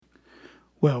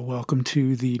Well, welcome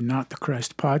to the Not the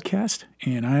Christ podcast,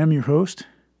 and I am your host,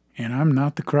 and I'm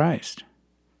not the Christ.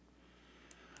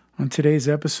 On today's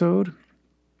episode,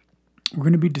 we're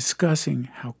going to be discussing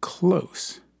how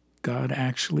close God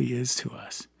actually is to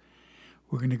us.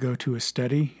 We're going to go to a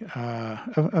study,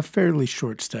 a fairly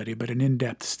short study, but an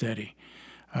in-depth study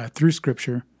through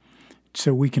Scripture,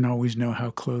 so we can always know how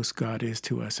close God is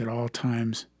to us at all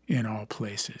times, in all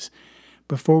places.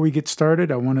 Before we get started,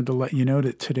 I wanted to let you know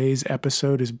that today's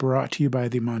episode is brought to you by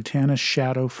the Montana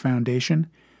Shadow Foundation,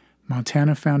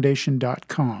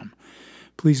 montanafoundation.com.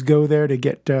 Please go there to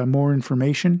get more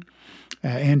information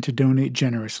and to donate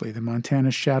generously. The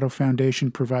Montana Shadow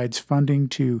Foundation provides funding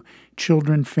to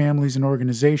children, families, and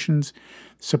organizations,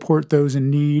 support those in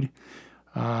need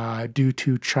due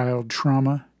to child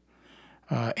trauma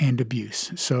and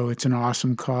abuse. So it's an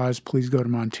awesome cause. Please go to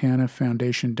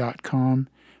montanafoundation.com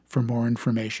for more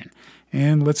information.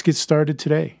 And let's get started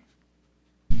today.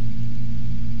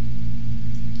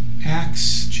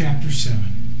 Acts chapter 7,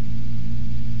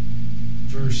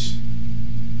 verse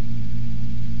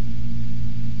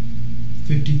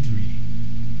 53.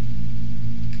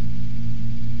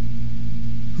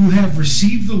 Who have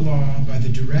received the law by the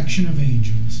direction of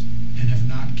angels and have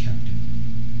not kept it.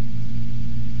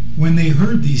 When they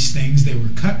heard these things, they were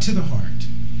cut to the heart,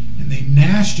 and they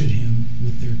gnashed at him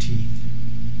with their teeth.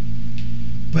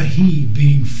 But he,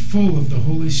 being full of the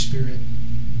Holy Spirit,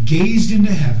 gazed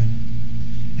into heaven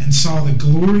and saw the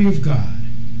glory of God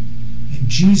and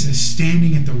Jesus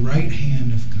standing at the right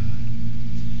hand of God,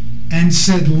 and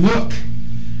said, Look,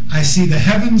 I see the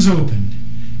heavens opened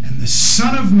and the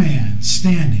Son of Man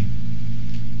standing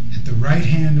at the right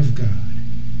hand of God.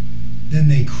 Then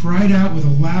they cried out with a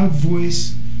loud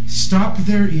voice, stopped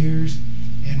their ears,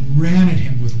 and ran at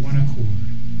him with one accord.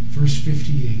 Verse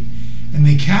 58. And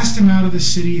they cast him out of the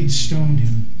city and stoned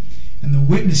him. And the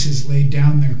witnesses laid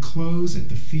down their clothes at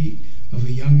the feet of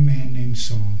a young man named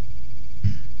Saul.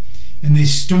 And they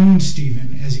stoned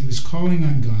Stephen as he was calling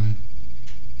on God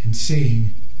and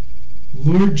saying,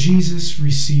 Lord Jesus,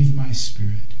 receive my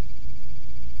spirit.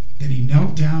 Then he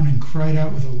knelt down and cried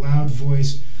out with a loud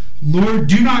voice, Lord,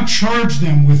 do not charge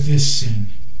them with this sin.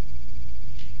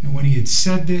 And when he had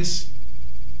said this,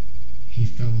 he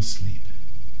fell asleep.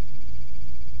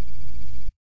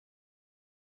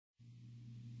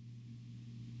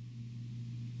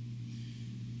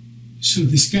 So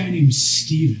this guy named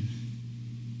Stephen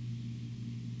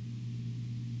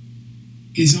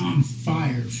is on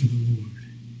fire for the Lord.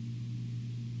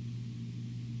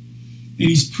 And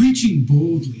he's preaching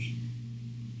boldly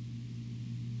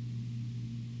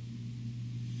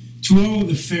to all of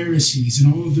the Pharisees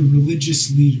and all of the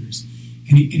religious leaders.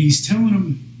 And he's telling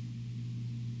them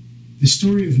the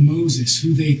story of Moses,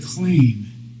 who they claim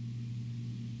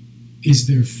is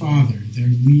their father, their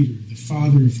leader, the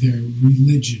father of their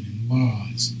religion and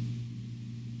laws.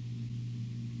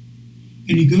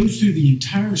 And he goes through the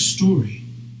entire story,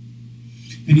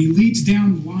 and he leads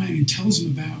down the line and tells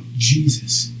them about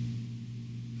Jesus,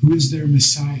 who is their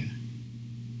Messiah,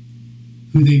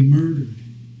 who they murdered,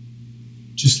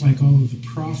 just like all of the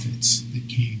prophets that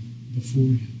came before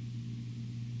him.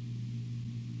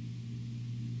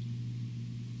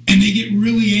 And they get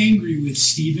really angry with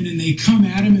Stephen, and they come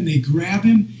at him, and they grab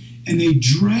him, and they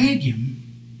drag him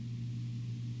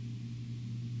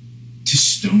to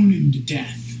stone him to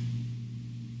death.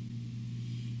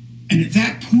 And at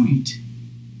that point,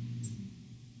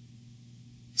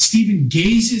 Stephen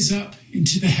gazes up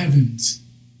into the heavens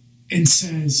and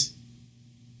says,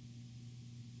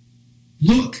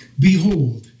 Look,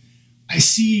 behold, I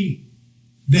see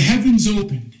the heavens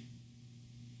opened,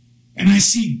 and I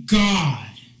see God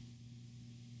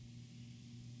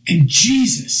and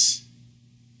Jesus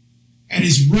at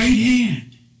his right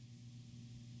hand.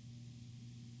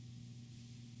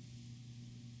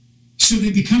 So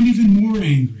they become even more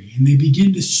angry, and they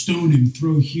begin to stone him,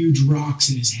 throw huge rocks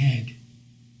at his head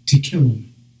to kill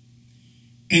him.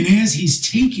 And as he's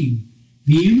taking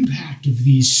the impact of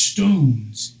these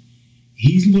stones,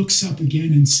 he looks up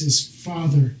again and says,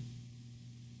 Father,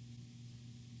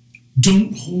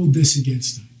 don't hold this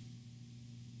against them,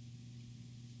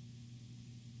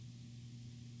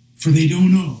 for they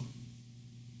don't know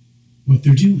what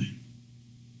they're doing.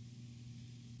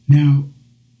 Now,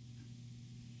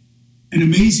 an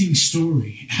amazing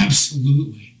story,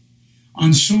 absolutely,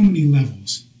 on so many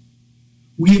levels.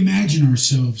 We imagine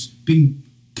ourselves being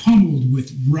pummeled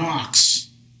with rocks.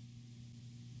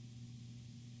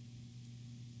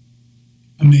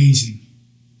 Amazing,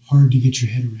 hard to get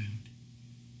your head around.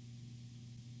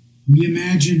 We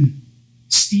imagine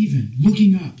Stephen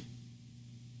looking up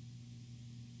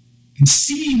and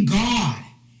seeing God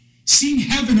seeing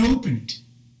heaven opened.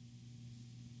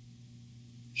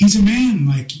 He's a man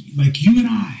like you and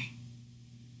I,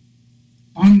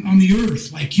 on the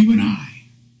earth like you and I.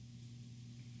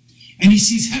 And he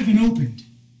sees heaven opened.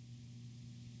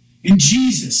 And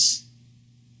Jesus.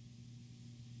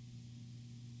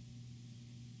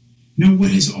 Now,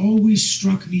 what has always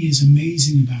struck me as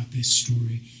amazing about this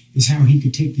story is how he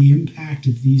could take the impact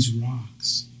of these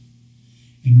rocks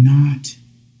and not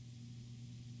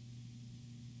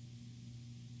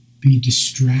be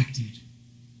distracted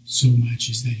so much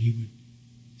as that he would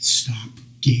stop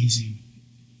gazing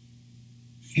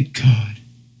at God.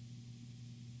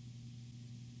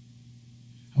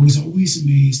 I was always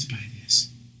amazed by this.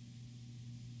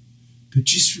 But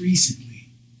just recently,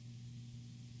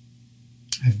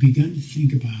 I've begun to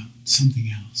think about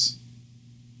something else.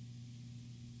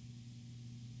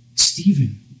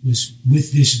 Stephen was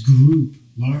with this group,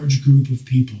 large group of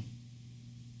people,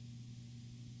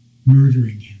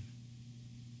 murdering him.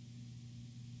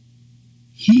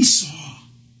 He saw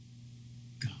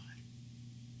God.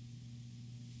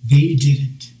 They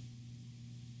didn't.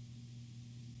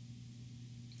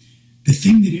 The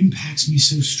thing that impacts me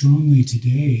so strongly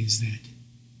today is that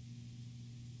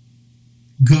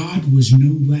God was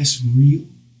no less real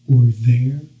or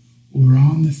there or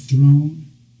on the throne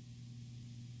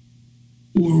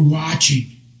or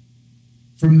watching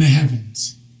from the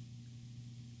heavens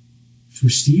for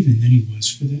Stephen than he was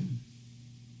for them.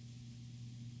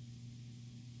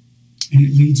 And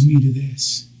it leads me to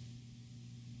this.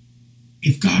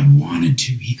 If God wanted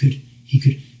to, he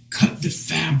could cut the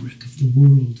fabric of the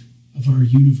world, of our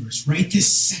universe, right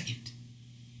this second,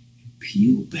 and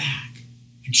peel back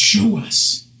and show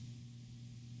us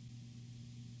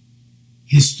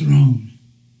his throne.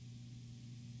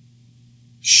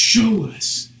 Show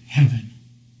us heaven.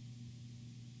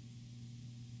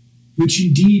 Which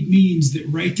indeed means that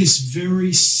right this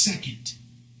very second,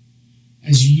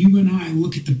 as you and I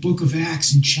look at the book of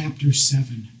Acts in chapter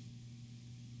 7,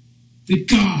 that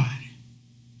God,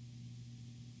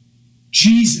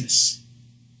 Jesus,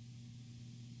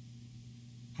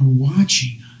 are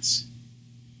watching us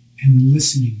and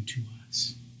listening to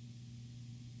us.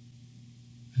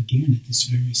 Again, at this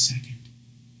very second.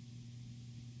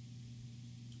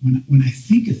 When I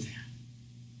think of that,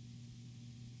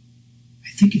 I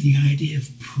think of the idea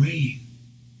of praying.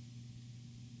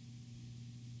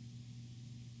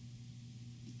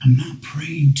 I'm not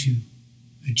praying to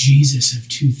a Jesus of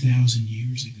 2,000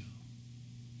 years ago.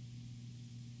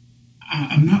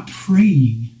 I'm not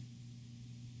praying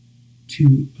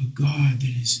to a God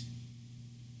that is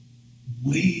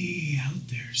way out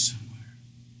there somewhere.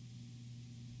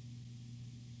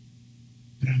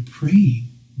 But I'm praying,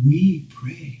 we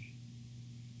pray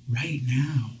right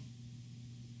now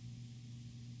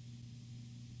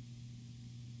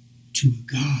to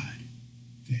a God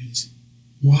that is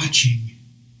watching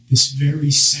this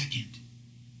very second,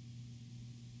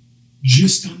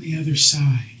 just on the other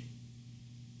side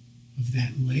of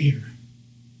that layer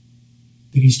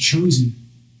that he's chosen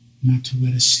not to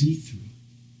let us see through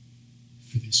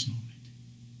for this moment.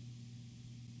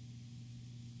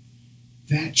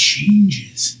 That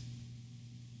changes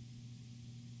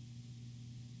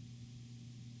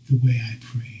the way I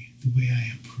pray, the way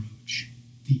I approach,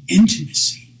 the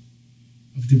intimacy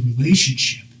of the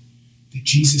relationship that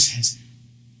Jesus has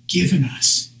given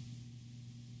us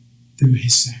through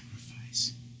his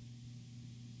sacrifice.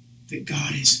 That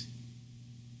God is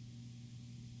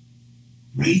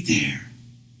right there,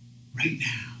 right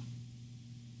now.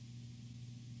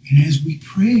 And as we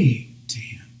pray to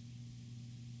him,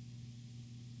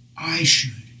 I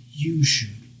should, you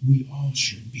should, we all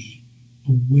should be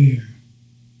aware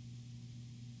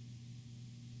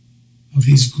of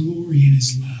his glory and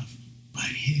his love, but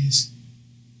his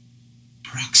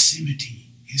proximity,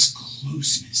 his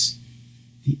closeness,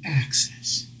 the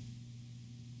access.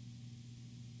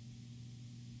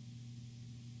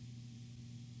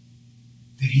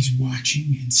 That he's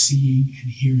watching and seeing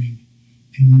and hearing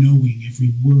and knowing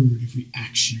every word, every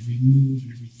action, every move,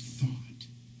 and every thought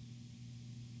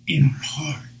in our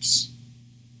hearts.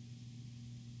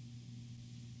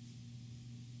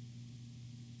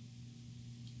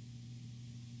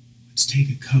 Let's take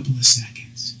a couple of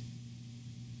seconds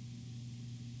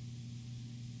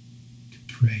to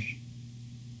pray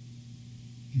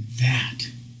in that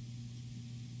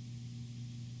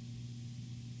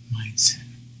mindset.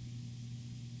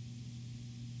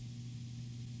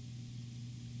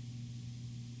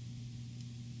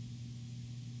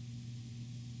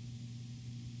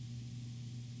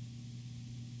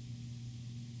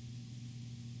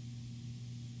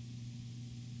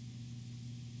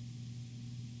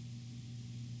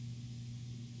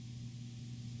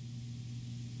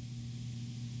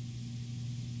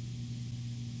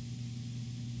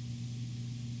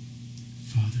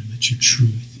 Let your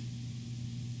truth,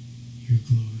 your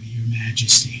glory, your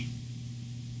majesty,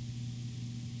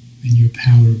 and your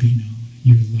power be known,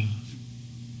 your love,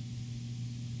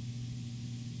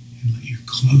 and let your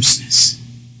closeness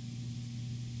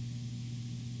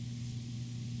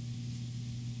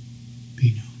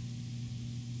be known.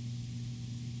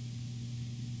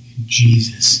 In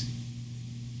Jesus'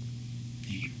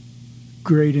 name.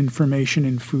 Great information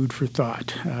and food for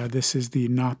thought. This is the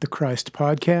Not the Christ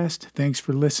podcast. Thanks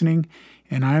for listening,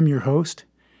 and I'm your host,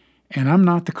 and I'm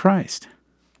not the Christ.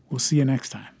 We'll see you next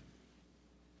time.